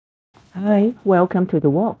Hi, welcome to the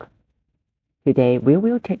walk. Today we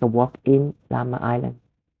will take a walk in Lamma Island,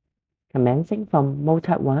 commencing from Mo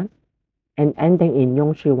Tat Wan and ending in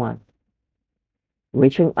Yung Shue Wan,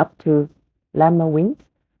 reaching up to Lamma Winds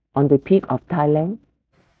on the peak of Thailand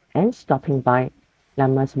and stopping by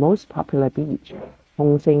Lamma's most popular beach,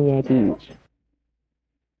 HungShingYeh Beach.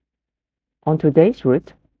 On today's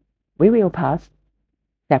route, we will pass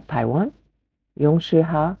Shek Pai Wan, Yung Shue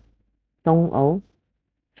Ha, Tung O,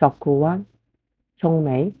 Sok Kwu Wan, Chung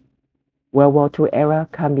Mei, WWII-era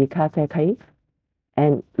Kamikaze cave,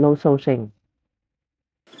 and Lo So Shing.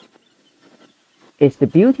 It's the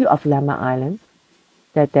beauty of Lamma Island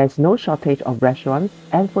that there's no shortage of restaurants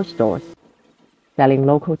and food stores selling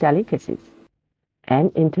local delicacies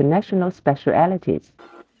and international specialities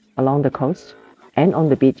along the coast and on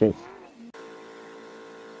the beaches.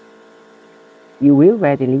 You will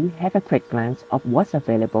readily have a quick glance of what's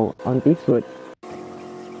available on this route.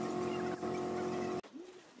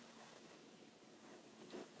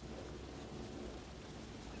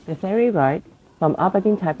 The ferry ride from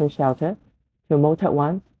Aberdeen Typhoon Shelter to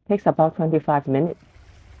MoTatWan takes about 25 minutes.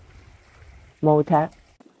 Mo Tat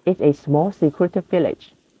is a small secluded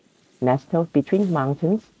village nestled between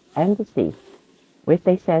mountains and the sea, with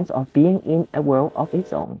a sense of being in a world of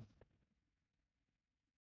its own.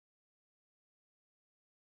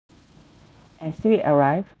 As we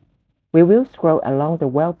arrive, we will stroll along the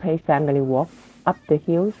well-paved family walk up the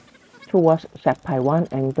hills towards Shek Pai Wan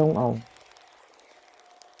and Tung O.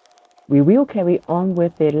 We will carry on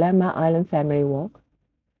with the Lamma Island Family Walk,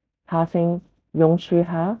 passing Yung Shue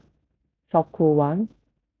Ha, Sok Kwu Wan,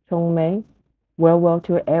 Chung Mei,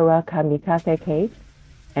 WWII-era Kamikaze cave,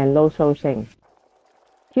 and Lo So Shing,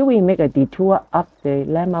 till we make a detour up the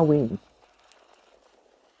Lamma Winds.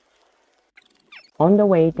 On the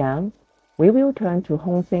way down, we will turn to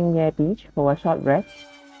HungShingYeh Beach for a short rest,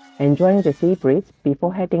 enjoying the sea breeze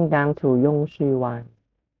before heading down to Yung Shue Wan.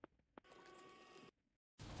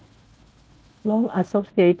 Long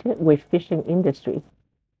associated with fishing industry,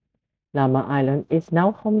 Lamma Island is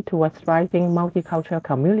now home to a thriving multicultural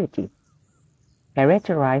community,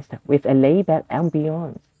 characterized with a laid-back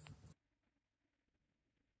ambience.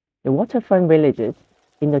 The waterfront villages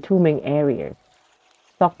in the two main areas,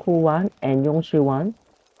 Sok Kwu Wan and Yung Shue Wan,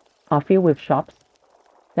 are filled with shops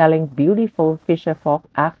selling beautiful fisherfolk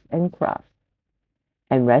arts and crafts,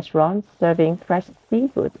 and restaurants serving fresh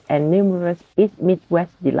seafood and numerous East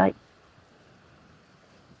Midwest delights.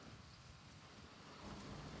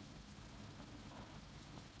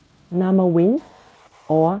 Lamma Winds,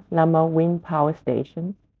 or Lamma Wind Power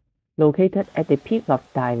Station, located at the peak of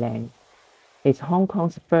Thailand, is Hong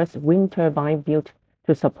Kong's first wind turbine built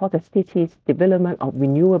to support the city's development of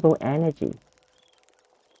renewable energy.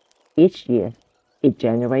 Each year, it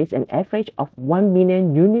generates an average of 1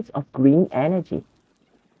 million units of green energy,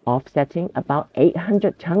 offsetting about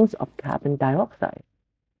 800 tons of carbon dioxide.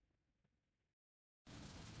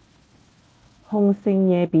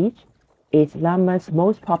 HungShingYeh Beach is Lamma's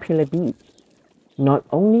most popular beach, not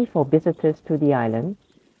only for visitors to the island,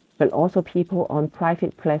 but also people on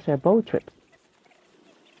private pleasure boat trips.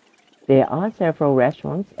 There are several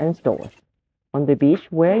restaurants and stores on the beach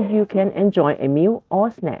where you can enjoy a meal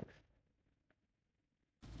or snacks.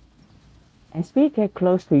 As we get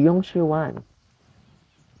close to Yung Shue Wan,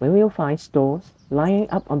 we will find stores lining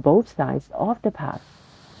up on both sides of the path,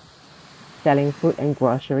 selling food and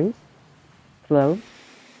groceries, clothes,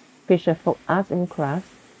 fisherfolk arts and crafts,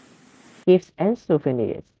 gifts and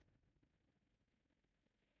souvenirs.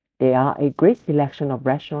 There are a great selection of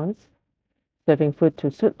restaurants serving food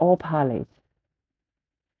to suit all palates,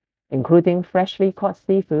 including freshly caught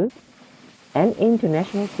seafood and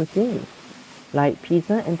international cuisines like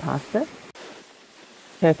pizza and pasta,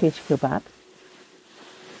 Turkish kebabs,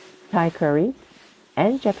 Thai curry,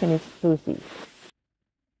 and Japanese sushi,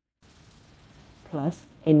 plus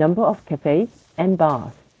a number of cafes and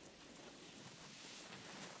bars.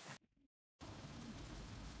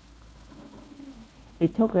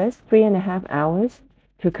 It took us 3.5 hours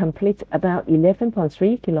to complete about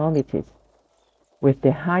 11.3 kilometers, with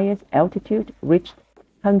the highest altitude reached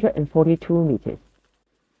 142 meters.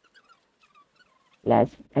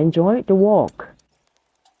 Let's enjoy the walk.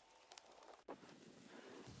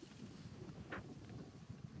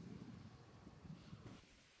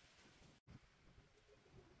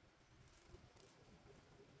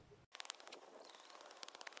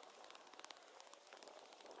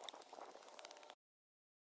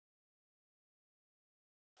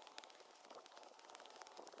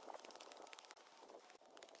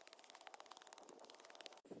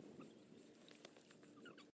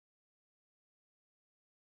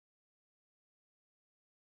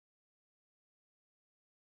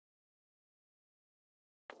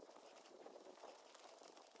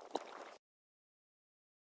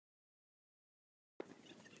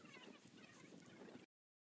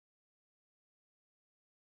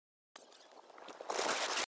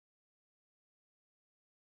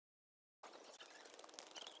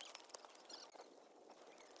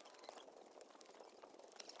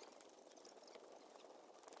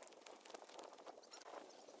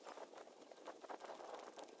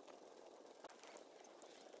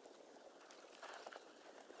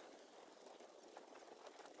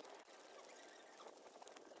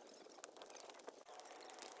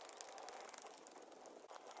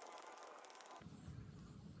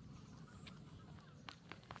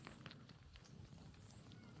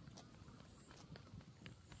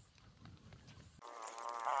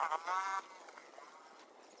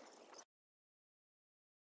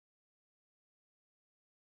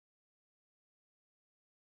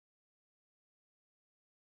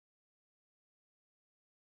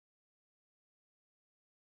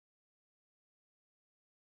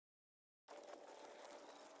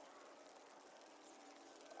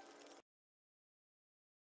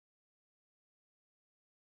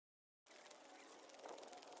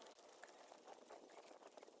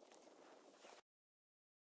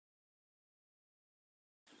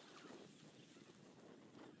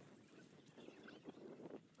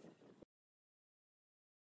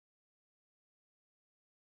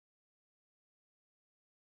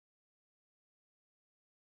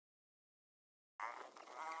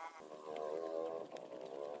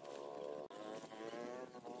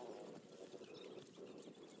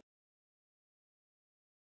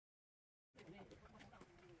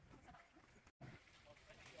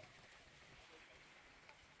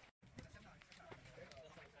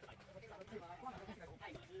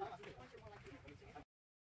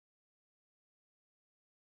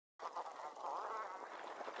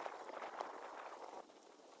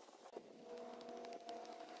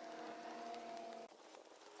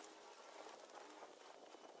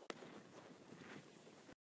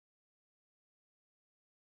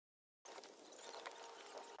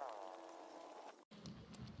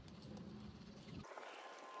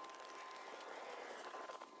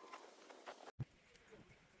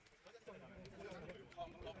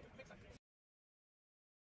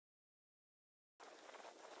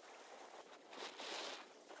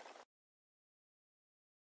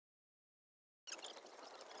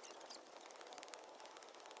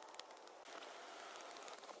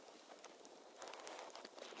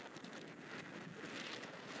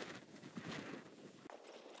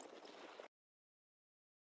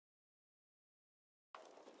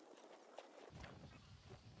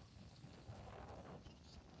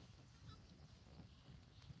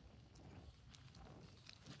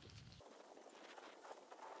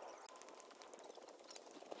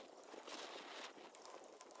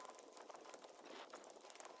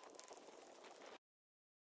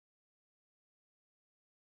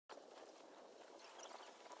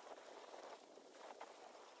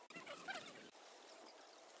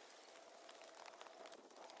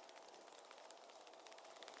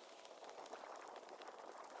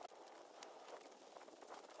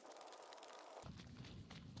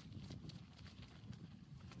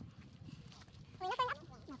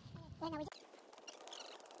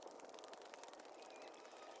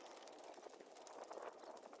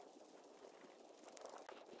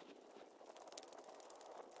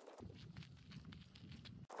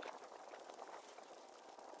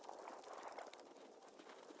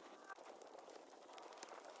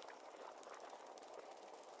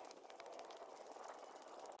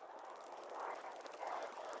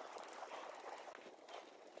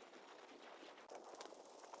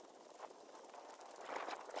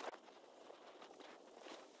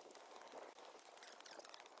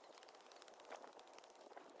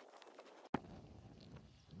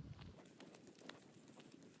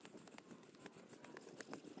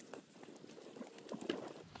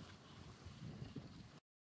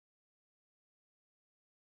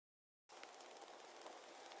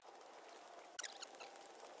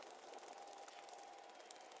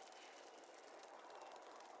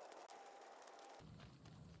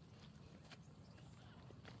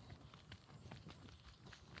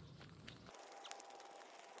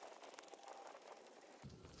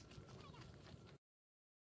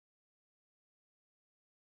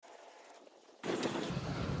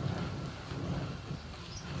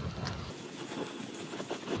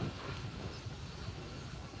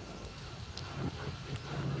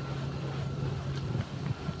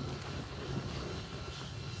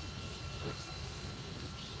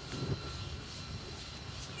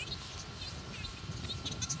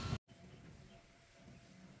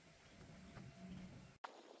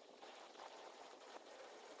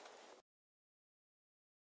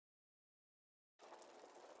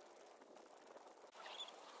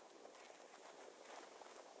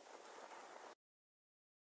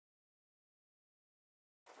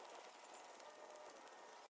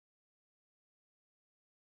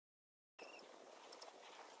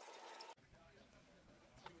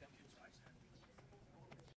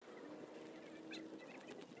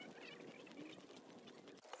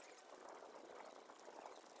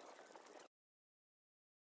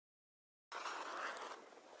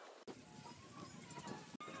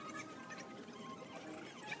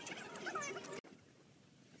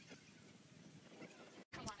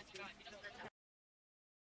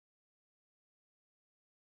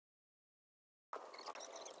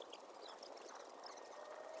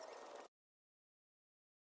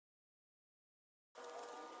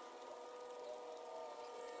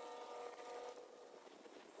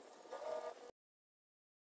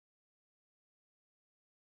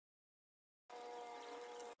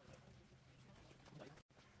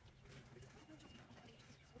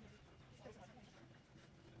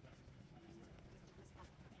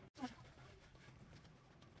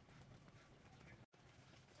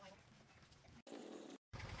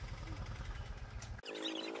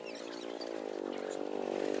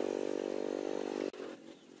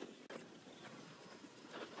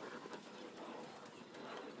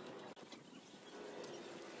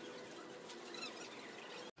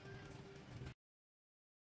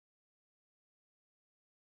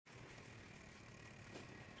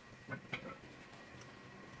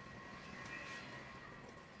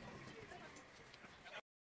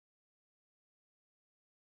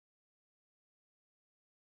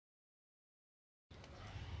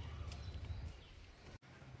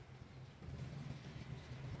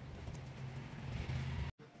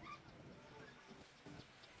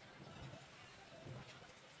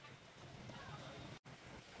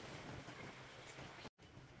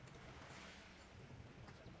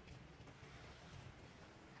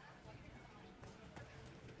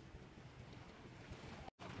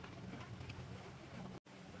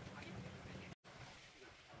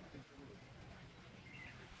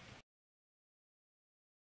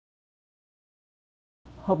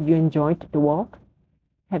 Hope you enjoyed the walk.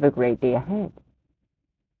 Have a great day ahead.